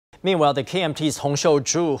Meanwhile, the KMT's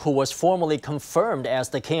Hsiu-chu, who was formally confirmed as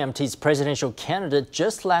the KMT's presidential candidate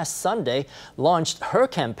just last Sunday, launched her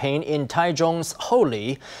campaign in Taichung's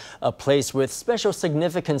Houli, a place with special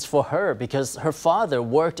significance for her because her father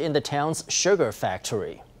worked in the town's sugar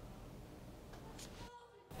factory.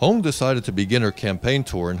 Hung decided to begin her campaign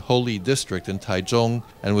tour in Houli District in Taichung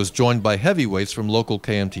and was joined by heavyweights from local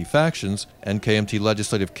KMT factions and KMT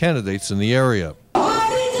legislative candidates in the area.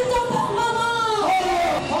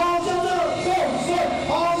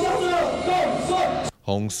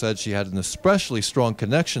 Hung said she had an especially strong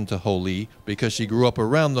connection to Houli because she grew up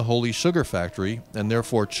around the Houli sugar factory and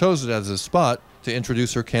therefore chose it as a spot to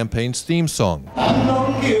introduce her campaign's theme song.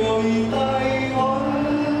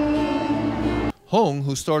 Hung,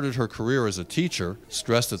 who started her career as a teacher,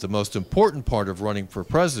 stressed that the most important part of running for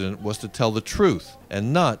president was to tell the truth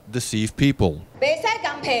and not deceive people.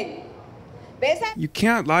 You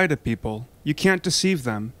can't lie to people. You can't deceive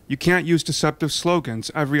them. You can't use deceptive slogans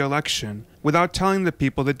every election without telling the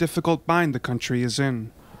people the difficult bind the country is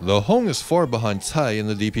in. Though Hung is far behind Tsai in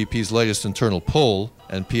the DPP's latest internal poll,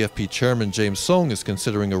 and PFP Chairman James Soong is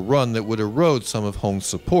considering a run that would erode some of Hung's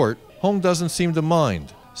support, Hung doesn't seem to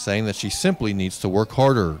mind, saying that she simply needs to work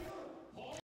harder.